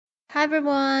Hi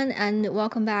everyone, and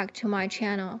welcome back to my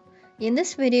channel. In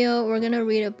this video, we're gonna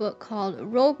read a book called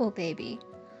Robobaby.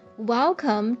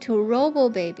 Welcome to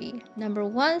Robobaby,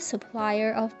 #1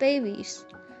 supplier of babies.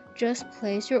 Just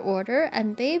place your order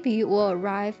and baby will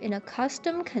arrive in a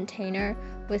custom container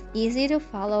with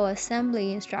easy-to-follow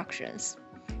assembly instructions.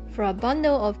 For a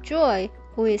bundle of joy,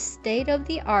 who is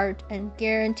state-of-the-art and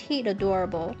guaranteed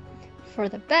adorable. For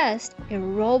the best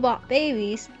in robot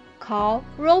babies, call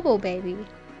Robobaby.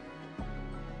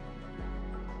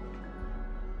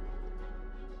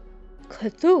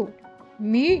 Cthulhu,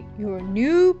 meet your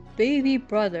new baby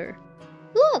brother.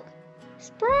 Look,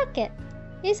 Sprocket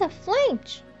is a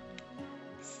flinch.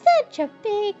 Such a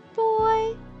big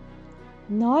boy.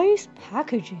 Nice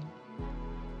packaging.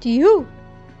 Dude,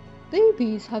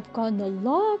 babies have gotten a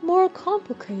lot more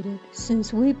complicated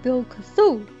since we built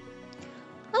Cthulhu.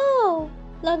 Oh,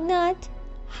 Lugnut,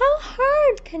 how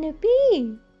hard can it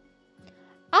be?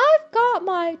 I've got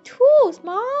my tools,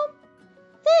 Mom.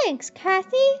 Thanks,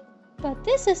 Kathy. But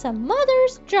this is a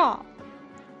mother's job.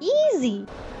 Easy.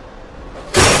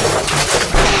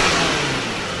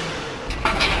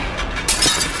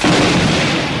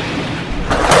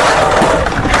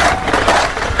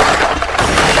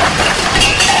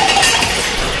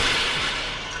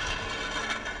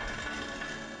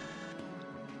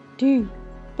 Dude,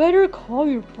 better call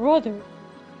your brother.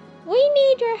 We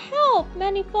need your help,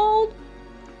 Manifold.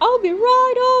 I'll be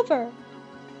right over.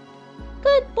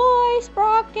 Good boy,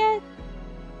 Sprocket.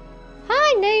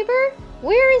 Hi, neighbor.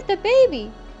 Where is the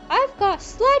baby? I've got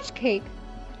sludge cake.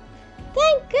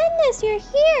 Thank goodness you're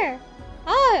here.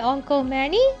 Hi, Uncle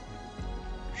Manny.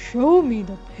 Show me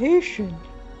the patient.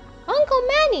 Uncle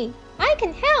Manny, I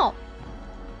can help.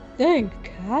 Thanks,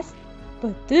 Cass,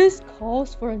 but this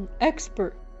calls for an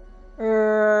expert.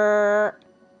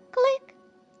 Click.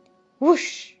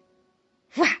 Whoosh.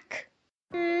 Whack.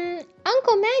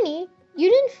 Uncle Manny, you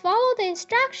didn't follow the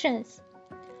instructions.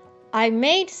 I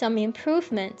made some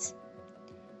improvements.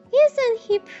 Isn't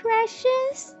he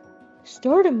precious?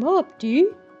 Start him up, Dee.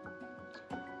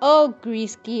 Oh,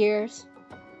 grease gears.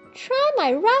 Try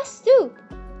my raw soup.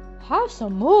 Have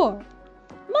some more.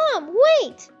 Mom,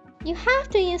 wait! You have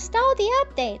to install the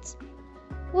updates.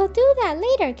 We'll do that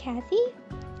later, Kathy.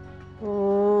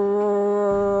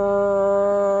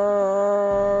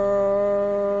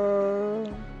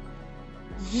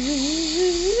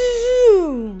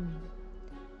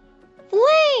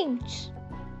 Flinch!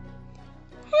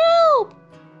 Help!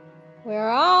 We're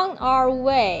on our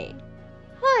way.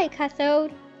 Hi,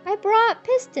 Cathode. I brought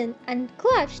piston and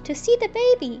clutch to see the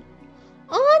baby.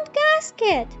 On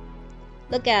gasket.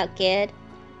 Look out, kid.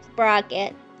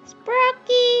 Sprocket.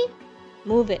 Sprocky.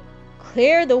 Move it.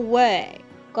 Clear the way.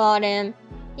 Got him.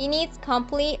 He needs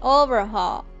complete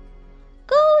overhaul.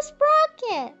 Go,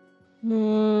 Sprocket.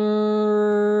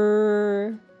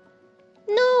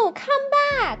 No, come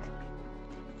back.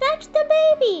 Fetch the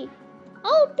baby.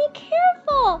 Oh, be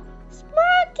careful.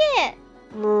 Sprocket.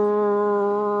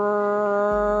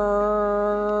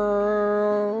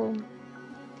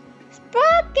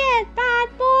 Sprocket, bad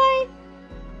boy.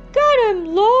 Got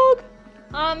him, Log.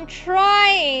 I'm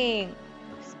trying.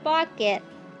 Sprocket.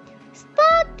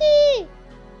 Sprocky.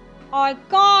 I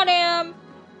got him.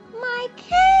 My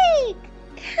cake.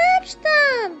 Catch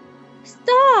them.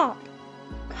 Stop.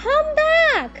 Come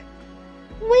back.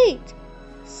 Wait.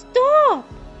 Stop.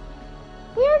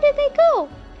 Where did they go?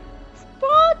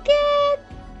 Sprocket.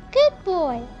 Good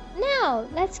boy. Now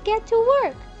let's get to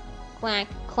work. Clank,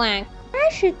 clank. I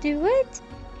should do it.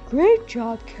 Great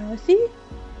job, Kathy.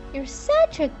 You're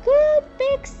such a good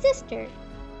big sister.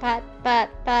 But.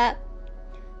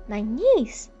 My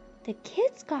niece, the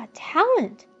kid's got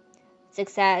talent.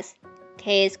 Success.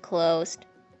 Case closed.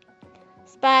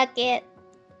 Sprocket.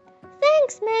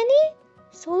 Thanks, Manny.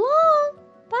 So long.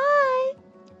 Bye.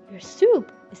 Your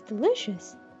soup is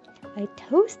delicious. I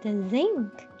toast the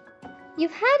zinc.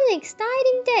 You've had an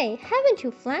exciting day, haven't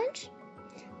you, Flange?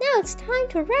 Now it's time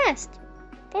to rest.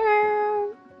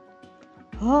 Brr.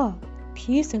 Ah,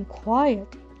 peace and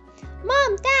quiet.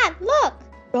 Mom, Dad, look!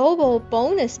 Robo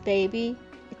bonus, baby.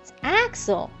 It's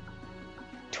Axel.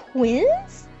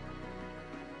 Twins?